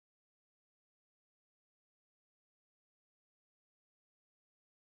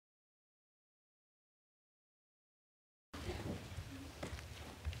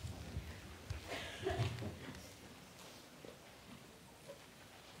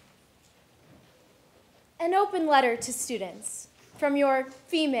An open letter to students from your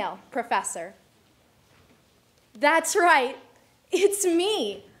female professor. That's right, it's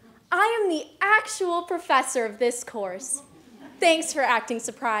me. I am the actual professor of this course. Thanks for acting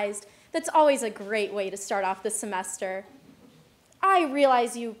surprised. That's always a great way to start off the semester. I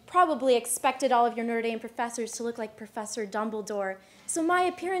realize you probably expected all of your Notre Dame professors to look like Professor Dumbledore, so my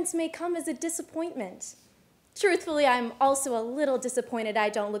appearance may come as a disappointment. Truthfully, I'm also a little disappointed I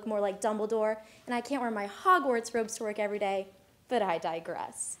don't look more like Dumbledore, and I can't wear my Hogwarts robes to work every day, but I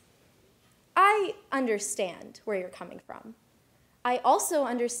digress. I understand where you're coming from. I also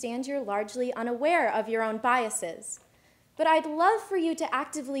understand you're largely unaware of your own biases, but I'd love for you to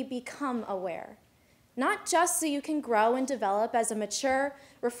actively become aware, not just so you can grow and develop as a mature,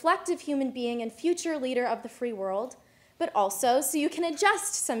 reflective human being and future leader of the free world, but also so you can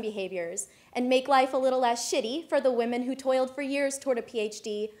adjust some behaviors and make life a little less shitty for the women who toiled for years toward a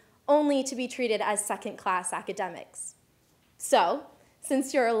PhD only to be treated as second-class academics. So,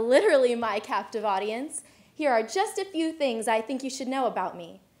 since you're literally my captive audience, here are just a few things I think you should know about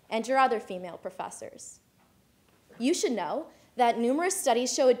me and your other female professors. You should know that numerous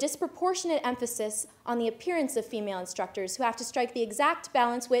studies show a disproportionate emphasis on the appearance of female instructors who have to strike the exact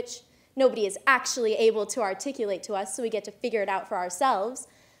balance which nobody is actually able to articulate to us, so we get to figure it out for ourselves,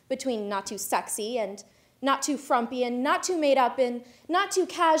 between not too sexy and not too frumpy and not too made up and not too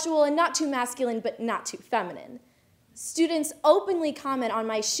casual and not too masculine but not too feminine. Students openly comment on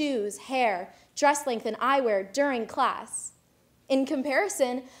my shoes, hair, dress length, and eyewear during class. In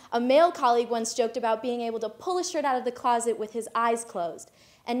comparison, a male colleague once joked about being able to pull a shirt out of the closet with his eyes closed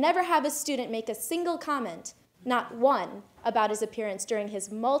and never have a student make a single comment, not one, about his appearance during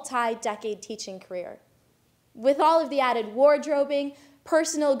his multi-decade teaching career. With all of the added wardrobing,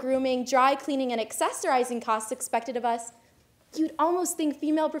 personal grooming, dry cleaning, and accessorizing costs expected of us, you'd almost think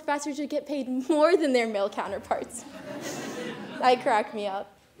female professors should get paid more than their male counterparts. That cracked me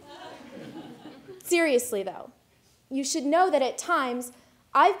up. Seriously, though, you should know that at times,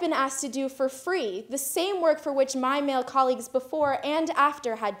 I've been asked to do for free the same work for which my male colleagues before and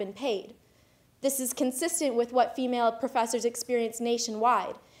after had been paid. This is consistent with what female professors experience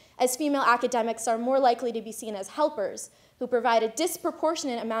nationwide, as female academics are more likely to be seen as helpers who provide a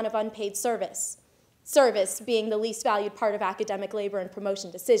disproportionate amount of unpaid service. Service being the least valued part of academic labor and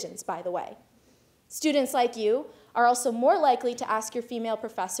promotion decisions, by the way. Students like you are also more likely to ask your female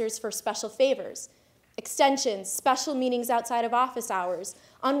professors for special favors, extensions, special meetings outside of office hours,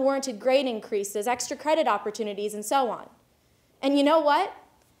 unwarranted grade increases, extra credit opportunities, and so on. And you know what?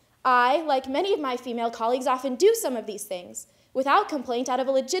 I, like many of my female colleagues, often do some of these things without complaint out of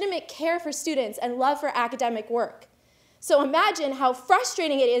a legitimate care for students and love for academic work. So imagine how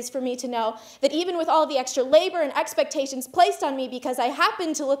frustrating it is for me to know that even with all the extra labor and expectations placed on me because I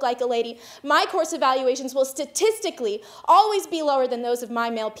happen to look like a lady, my course evaluations will statistically always be lower than those of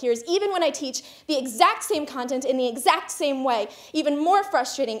my male peers, even when I teach the exact same content in the exact same way. Even more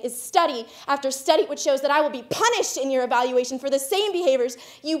frustrating is study after study which shows that I will be punished in your evaluation for the same behaviors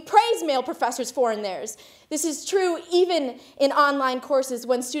you praise male professors for in theirs. This is true even in online courses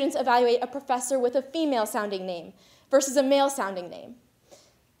when students evaluate a professor with a female-sounding name versus a male-sounding name.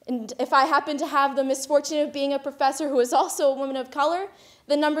 And if I happen to have the misfortune of being a professor who is also a woman of color,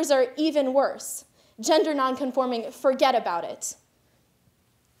 the numbers are even worse. Gender nonconforming, forget about it.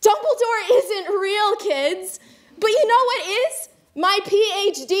 Dumbledore isn't real, kids. But you know what is? My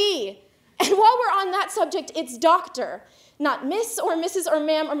PhD. And while we're on that subject, it's doctor, not Miss or Mrs. or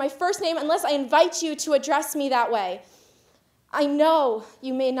ma'am or my first name unless I invite you to address me that way. I know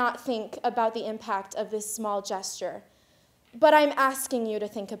you may not think about the impact of this small gesture, but I'm asking you to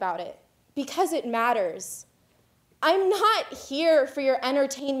think about it because it matters. I'm not here for your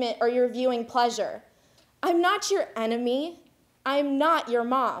entertainment or your viewing pleasure. I'm not your enemy. I'm not your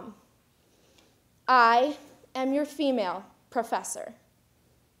mom. I am your female professor.